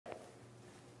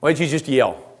Why don't you just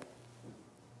yell?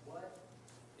 What,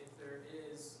 if there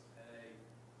is a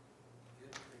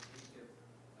good critique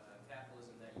of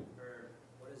capitalism that you've heard,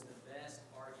 what is the best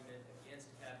argument against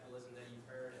capitalism that you've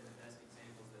heard and the best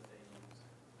examples that they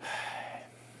use?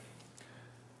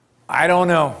 I don't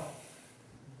know.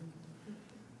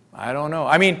 I don't know.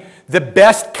 I mean, the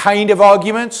best kind of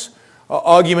arguments are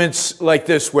arguments like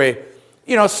this where,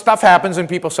 you know, stuff happens and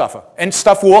people suffer. And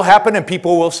stuff will happen and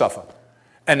people will suffer.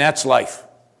 And that's life.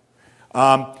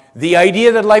 The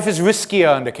idea that life is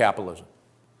riskier under capitalism.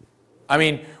 I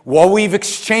mean, what we've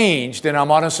exchanged in our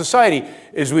modern society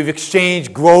is we've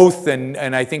exchanged growth and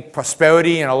I think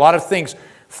prosperity and a lot of things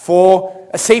for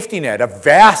a safety net, a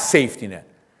vast safety net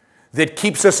that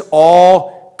keeps us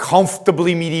all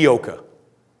comfortably mediocre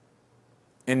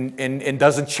and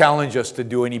doesn't challenge us to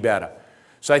do any better.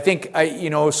 So I think,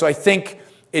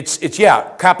 it's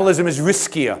yeah, capitalism is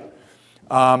riskier.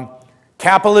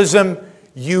 Capitalism,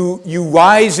 you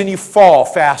rise and you fall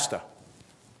faster,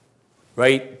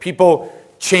 right? People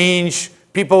change.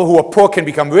 People who are poor can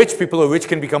become rich. People who are rich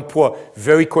can become poor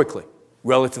very quickly,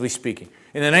 relatively speaking.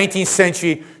 In the 19th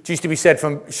century, it used to be said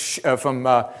from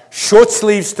short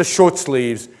sleeves to short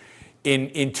sleeves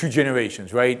in 2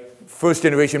 generations, right? First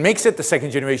generation makes it, the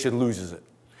second generation loses it.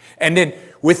 And then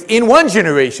within 1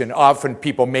 generation, often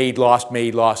people made, lost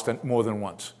more than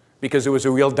once because it was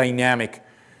a real dynamic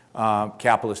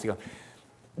capitalist economy.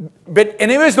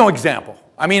 And there is no example.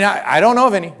 I mean, I don't know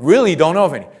of any, really don't know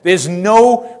of any. There's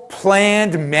no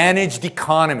planned, managed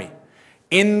economy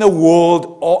in the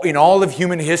world, in all of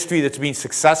human history that's been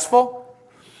successful.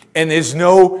 And there's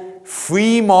no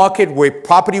free market where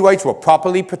property rights were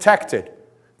properly protected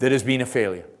that has been a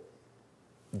failure.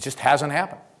 It just hasn't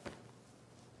happened.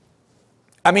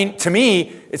 I mean, to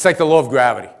me, it's like the law of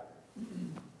gravity.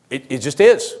 It just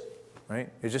is, right?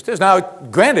 It just is. Now,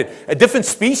 granted, a different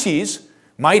species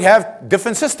might have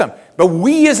different system, but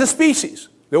we as a species,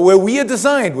 where we are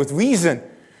designed with reason,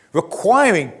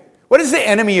 requiring, what is the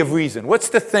enemy of reason? What's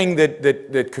the thing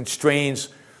that constrains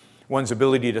one's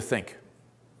ability to think?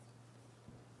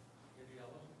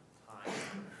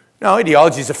 No,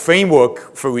 ideology is a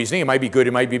framework for reasoning. It might be good,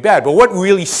 it might be bad. But what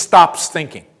really stops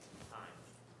thinking?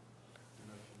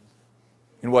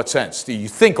 In what sense? Do you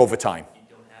think over time?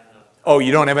 Oh,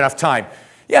 you don't have enough time.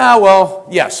 Yeah, well,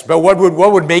 yes. But what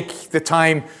would make the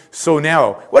time so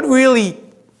narrow? What really,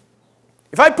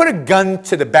 if I put a gun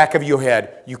to the back of your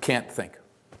head, you can't think.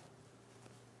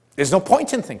 There's no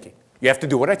point in thinking. You have to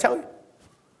do what I tell you.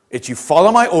 It's you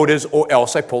follow my orders or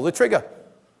else I pull the trigger.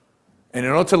 And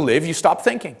in order to live, you stop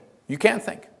thinking. You can't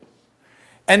think.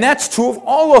 And that's true of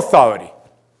all authority,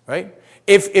 right?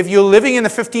 If you're living in the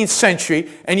 15th century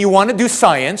and you want to do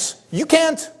science, you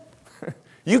can't.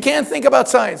 You can't think about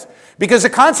science because the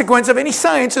consequence of any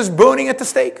science is burning at the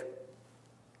stake.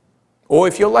 Or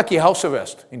if you're lucky, house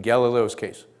arrest in Galileo's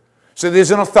case. So there's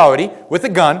an authority with a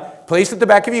gun placed at the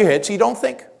back of your head so you don't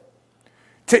think.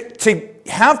 To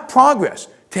have progress,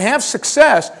 to have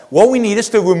success, what we need is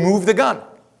to remove the gun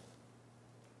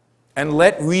and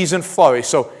let reason flourish.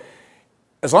 So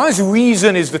as long as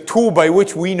reason is the tool by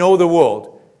which we know the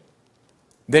world,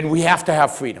 then we have to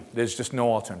have freedom. There's just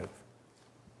no alternative.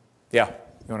 Yeah,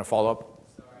 you want to follow up?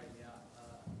 Sorry, yeah.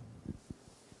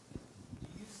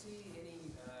 Do you see any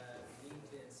need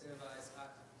to incentivize?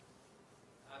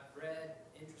 I've read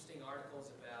interesting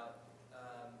articles about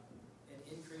an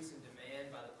increase in demand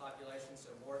by the population, so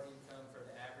more income for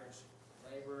the average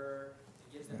laborer.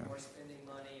 It gives them more spending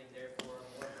money and therefore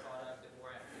more product and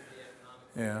more activity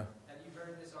economically. Yeah.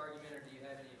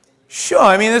 Sure,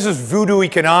 I mean, this is voodoo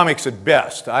economics at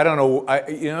best. I don't know,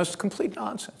 it's complete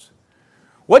nonsense.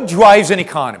 What drives an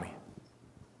economy?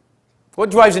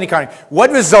 What drives an economy?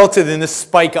 What resulted in this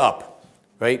spike up,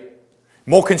 right?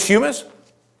 More consumers?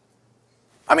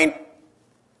 I mean,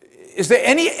 is there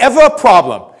ever a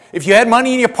problem if you had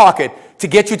money in your pocket to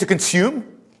get you to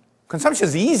consume? Consumption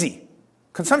is easy.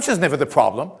 Consumption is never the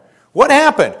problem. What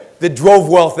happened that drove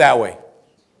wealth that way?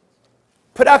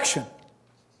 Production.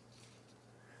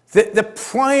 The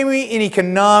primary in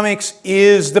economics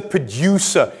is the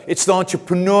producer. It's the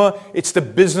entrepreneur. It's the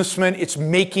businessman. It's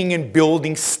making and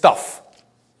building stuff.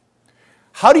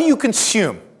 How do you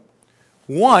consume?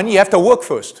 One, you have to work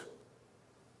first.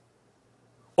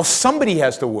 Or somebody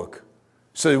has to work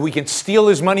so that we can steal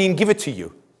his money and give it to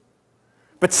you.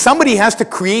 But somebody has to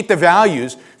create the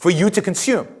values for you to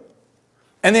consume.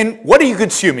 And then what are you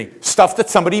consuming? Stuff that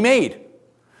somebody made.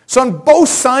 So on both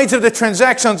sides of the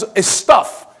transactions is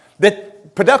stuff.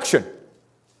 That production.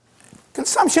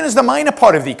 Consumption is the minor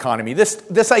part of the economy.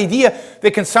 This idea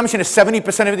that consumption is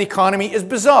 70% of the economy is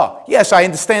bizarre. Yes, I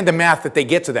understand the math that they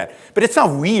get to that, but it's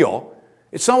not real.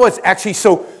 It's not what's actually,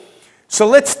 so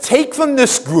let's take from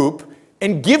this group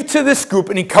and give to this group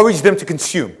and encourage them to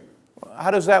consume.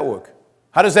 How does that work?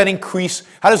 How does that increase,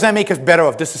 how does that make us better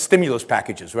off? This is stimulus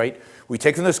packages, right? We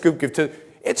take from this group, give to,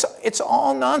 it's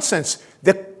all nonsense.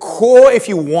 The core, if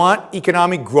you want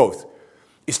economic growth,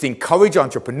 is to encourage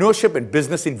entrepreneurship and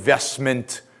business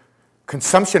investment.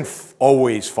 Consumption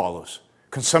always follows.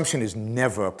 Consumption is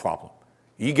never a problem.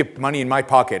 You get money in my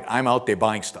pocket, I'm out there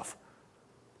buying stuff.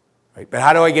 Right? But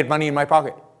how do I get money in my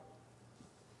pocket?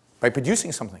 By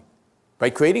producing something, by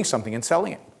creating something and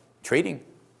selling it, trading.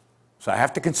 So I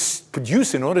have to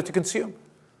produce in order to consume.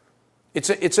 It's,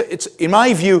 in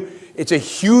my view, it's a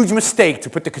huge mistake to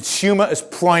put the consumer as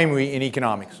primary in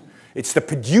economics. It's the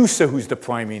producer who's the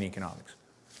primary in economics.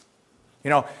 You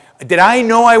know, did I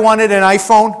know I wanted an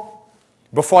iPhone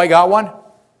before I got one?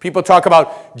 People talk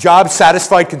about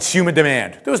job-satisfied consumer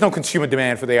demand. There was no consumer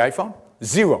demand for the iPhone.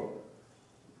 Zero.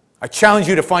 I challenge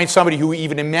you to find somebody who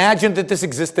even imagined that this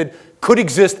existed, could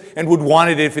exist, and would want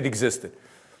it if it existed.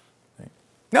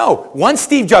 No, once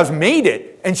Steve Jobs made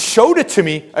it and showed it to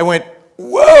me, I went,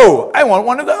 whoa, I want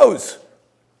one of those.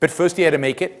 But first he had to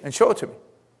make it and show it to me.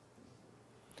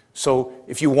 So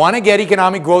if you want to get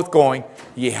economic growth going,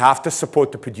 you have to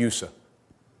support the producer.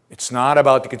 It's not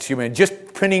about the consumer. And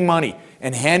just printing money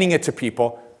and handing it to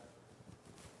people,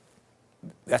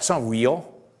 that's not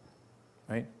real.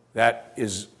 Right? That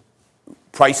is,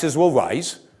 prices will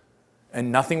rise and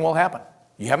nothing will happen.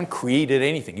 You haven't created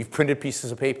anything. You've printed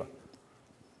pieces of paper.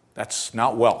 That's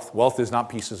not wealth. Wealth is not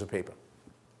pieces of paper.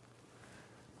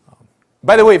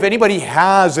 By the way, if anybody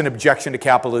has an objection to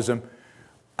capitalism,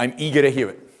 I'm eager to hear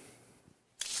it.